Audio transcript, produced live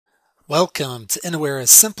Welcome to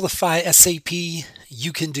Innowera's Simplify SAP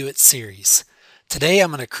You Can Do It series. Today I'm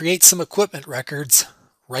going to create some equipment records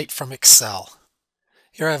right from Excel.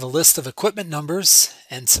 Here I have a list of equipment numbers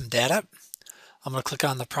and some data. I'm going to click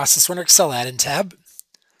on the Process Runner Excel Add-in tab,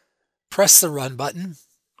 press the Run button,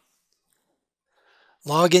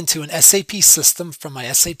 log into an SAP system from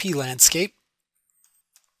my SAP landscape,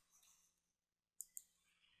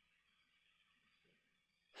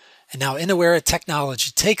 and now Innowera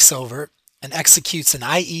technology takes over and executes an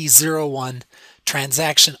IE01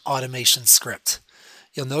 transaction automation script.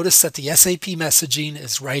 You'll notice that the SAP messaging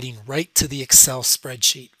is writing right to the Excel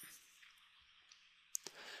spreadsheet.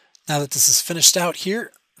 Now that this is finished out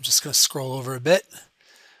here, I'm just going to scroll over a bit.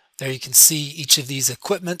 There you can see each of these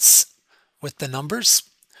equipments with the numbers.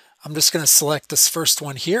 I'm just going to select this first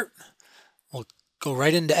one here. We'll go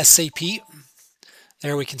right into SAP.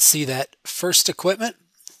 There we can see that first equipment.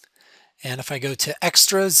 And if I go to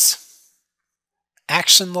Extras,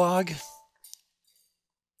 Action Log,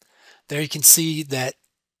 there you can see that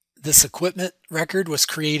this equipment record was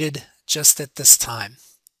created just at this time.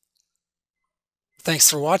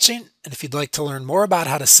 Thanks for watching, and if you'd like to learn more about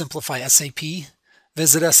how to simplify SAP,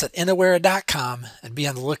 visit us at Innowera.com and be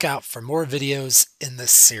on the lookout for more videos in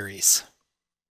this series.